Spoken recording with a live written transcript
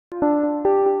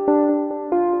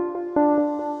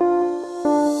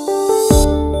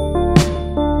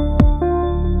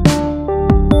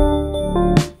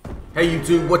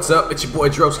YouTube? What's up? It's your boy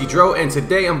Drowski Dro, and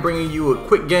today I'm bringing you a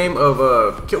quick game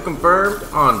of Kill Confirmed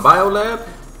on Biolab,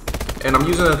 and I'm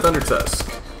using a Thunder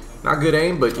Tusk. Not good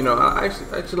aim, but you know, I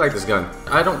actually like this gun.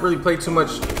 I don't really play too much.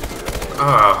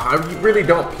 I really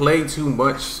don't play too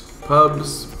much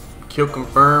pubs, Kill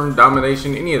Confirmed,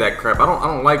 Domination, any of that crap. I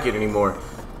don't like it anymore.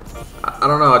 I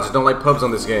don't know. I just don't like pubs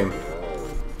on this game.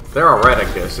 They're alright,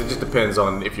 I guess. It just depends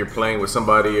on if you're playing with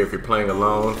somebody or if you're playing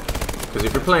alone. Because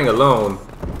if you're playing alone,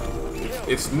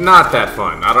 it's not that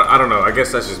fun. I don't know. I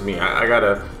guess that's just me. I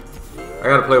gotta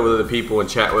play with other people and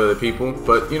chat with other people.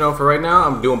 But you know, for right now,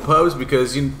 I'm doing pubs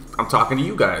because I'm talking to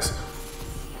you guys.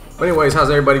 But anyways, how's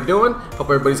everybody doing? Hope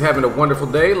everybody's having a wonderful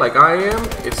day, like I am.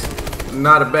 It's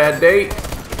not a bad day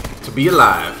to be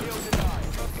alive.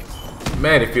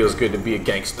 Man, it feels good to be a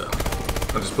gangster.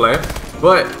 I'm just playing.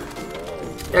 But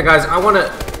yeah, guys, I want to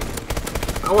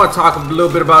talk a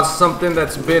little bit about something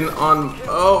that's been on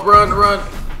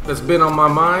that's been on my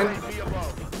mind.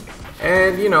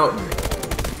 And you know,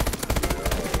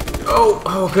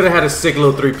 could have had a sick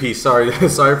little three-piece. Sorry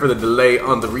for the delay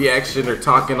on the reaction or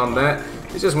talking on that.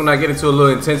 It's just when I get into a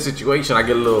little intense situation, I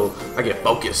get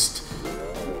focused.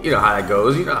 You know how it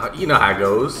goes. You know how it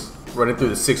goes. Running through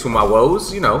the six with my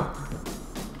woes, you know.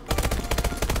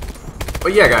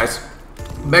 But yeah, guys,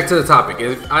 back to the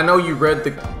topic. I know you read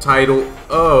the title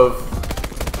of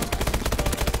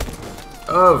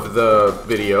the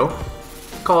video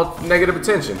called Negative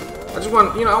Attention. I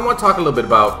want to talk a little bit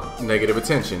about negative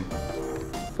attention.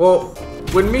 Well,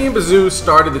 when me and Bazoo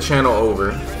started the channel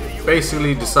over,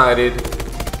 basically decided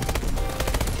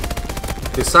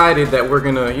that we're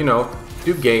gonna, you know,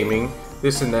 do gaming,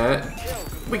 this and that.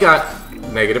 We got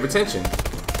negative attention.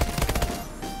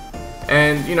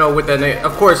 And you know, with that,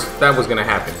 of course, that was gonna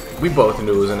happen. We both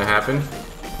knew it was gonna happen.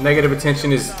 Negative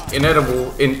attention is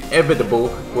inevitable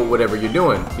with whatever you're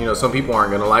doing. You know, some people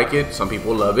aren't gonna like it, some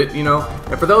people love it, you know.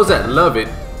 And for those that love it,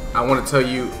 I want to tell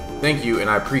you thank you and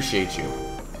I appreciate you.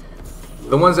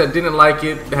 The ones that didn't like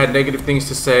it, had negative things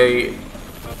to say,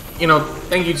 you know,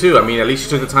 thank you too. I mean, at least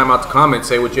you took the time out to comment,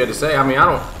 say what you had to say. I mean,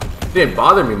 it didn't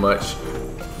bother me much.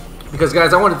 Because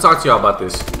guys, I want to talk to y'all about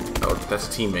this. Oh, that's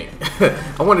a teammate.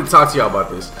 I wanted to talk to y'all about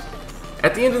this.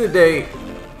 At the end of the day,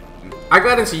 I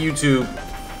got into YouTube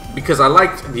because I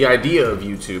liked the idea of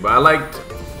YouTube. I liked,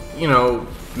 you know,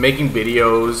 making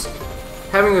videos,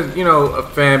 having a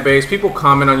fan base, people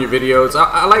comment on your videos.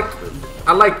 I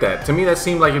like that. To me, that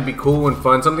seemed like it'd be cool and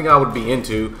fun, something I would be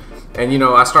into. And you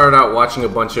know, I started out watching a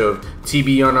bunch of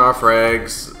TB on our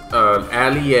frags,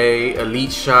 Ali A,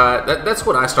 Elite Shot. That's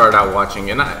what I started out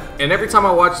watching, and every time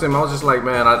I watched them, I was just like,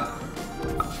 man, I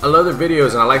love their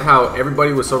videos, and I like how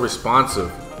everybody was so responsive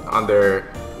on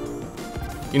their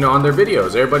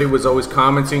videos. Everybody was always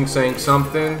commenting, saying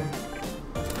something.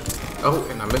 Oh,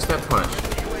 and I missed that punch.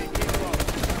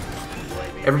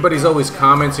 Everybody's always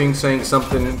commenting, saying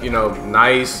something, you know,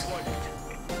 nice.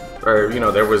 Or, you know,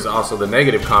 there was also the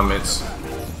negative comments.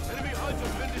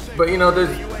 But, you know,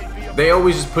 they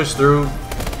always just pushed through,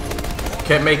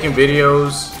 kept making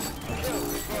videos.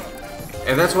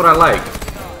 And that's what I like.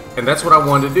 And that's what I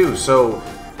wanted to do. So,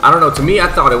 I don't know, to me, I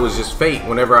thought it was just fate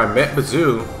whenever I met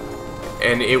Bazoo.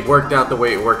 And it worked out the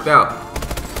way it worked out.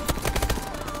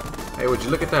 Hey, would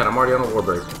you look at that? I'm already on a war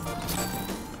break.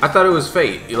 I thought it was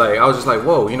fate. Like, I was just like,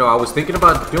 whoa, you know, I was thinking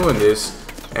about doing this,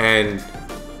 and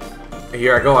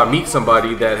here I go. I meet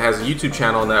somebody that has a YouTube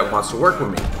channel and that wants to work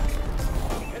with me.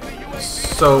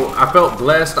 So I felt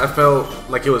blessed. I felt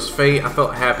like it was fate. I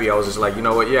felt happy. I was just like, you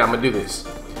know what? Yeah, I'm gonna do this.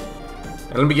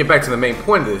 And let me get back to the main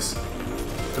point of this.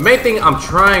 The main thing I'm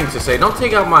trying to say, don't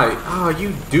take out my, oh,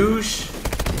 you douche.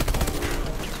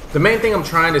 The main thing I'm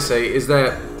trying to say is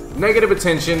that negative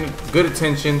attention, good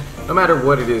attention, no matter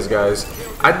what it is, guys.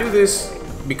 I do this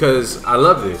because I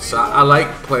love this. I like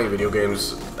playing video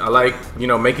games. I like, you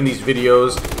know, making these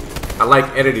videos. I like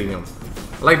editing them.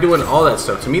 I like doing all that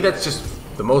stuff. To me, that's just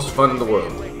the most fun in the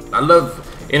world. I love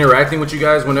interacting with you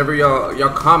guys whenever y'all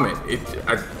comment.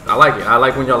 I like it. I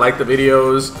like when y'all like the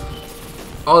videos,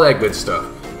 all that good stuff.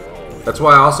 That's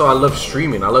why I love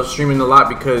streaming. I love streaming a lot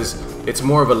because it's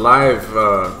more of a live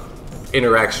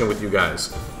interaction with you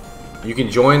guys. You can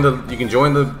join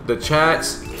the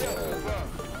chats,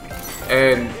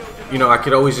 and you know, I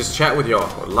could always just chat with y'all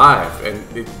live, and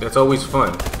that's always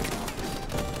fun.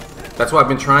 That's why I've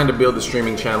been trying to build the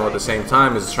streaming channel at the same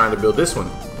time as trying to build this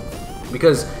one,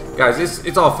 because guys,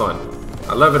 it's all fun.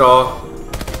 I love it all,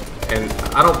 and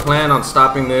I don't plan on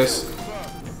stopping this.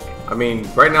 I mean,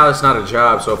 right now it's not a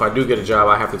job, so if I do get a job,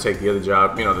 I have to take the other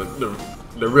job, you know,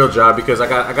 the real job, because I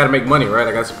got to make money, right?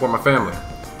 I got to support my family.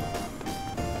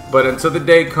 But until the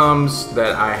day comes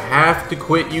that I have to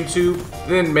quit YouTube,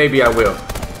 then maybe I will.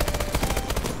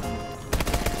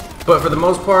 But for the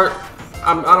most part,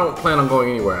 I don't plan on going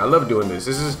anywhere. I love doing this.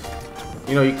 This is,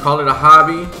 you know, you call it a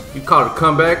hobby, you call it a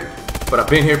comeback, but I've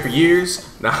been here for years.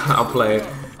 Nah, I'm playing.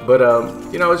 But,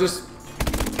 you know, it's just,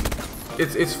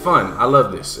 it's fun. I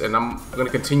love this, and I'm going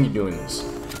to continue doing this.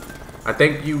 I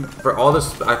thank you for all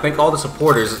this. I thank all the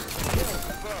supporters.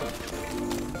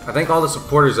 I thank all the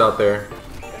supporters out there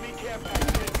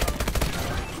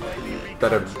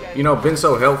that have, you know, been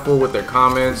so helpful with their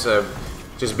comments, have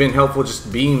just been helpful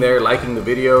just being there, liking the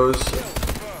videos.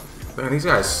 Man, these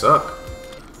guys suck.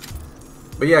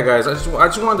 But yeah, guys, I just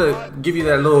wanted to give you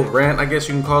that little rant, I guess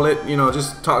you can call it. You know,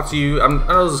 just talk to you. I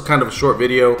know this is kind of a short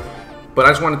video, but I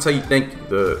just want to tell you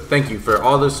thank you for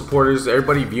all the supporters,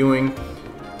 everybody viewing,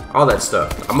 all that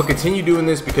stuff. I'm gonna continue doing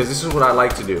this because this is what I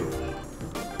like to do.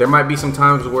 There might be some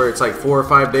times where it's like 4 or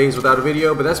 5 days without a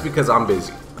video, but that's because I'm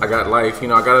busy. I got life, you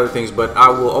know, I got other things, but I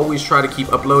will always try to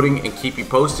keep uploading and keep you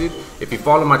posted. If you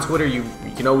follow my Twitter, you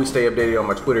can always stay updated on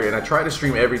my Twitter, and I try to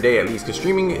stream every day at least, because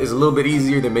streaming is a little bit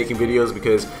easier than making videos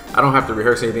because I don't have to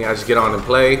rehearse anything. I just get on and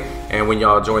play, and when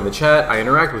y'all join the chat, I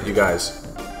interact with you guys.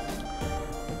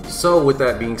 So with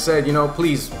that being said, you know,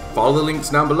 please follow the links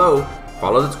down below.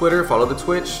 Follow the Twitter, follow the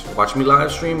Twitch, watch me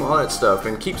live stream, all that stuff,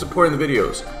 and keep supporting the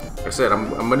videos. Like I said,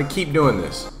 I'm gonna keep doing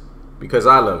this because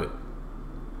I love it.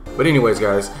 But anyways,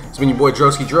 guys, it's been your boy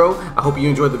Drosky Dro. I hope you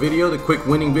enjoyed the video, the quick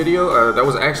winning video. That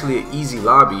was actually an easy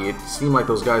lobby. It seemed like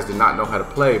those guys did not know how to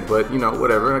play, but you know,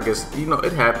 whatever. I guess, you know,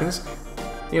 it happens.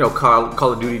 You know,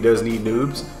 Call of Duty does need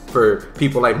noobs for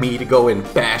people like me to go and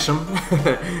bash them.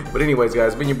 But anyways,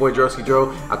 guys, it's been your boy Drosky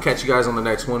Dro. I'll catch you guys on the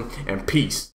next one, and peace.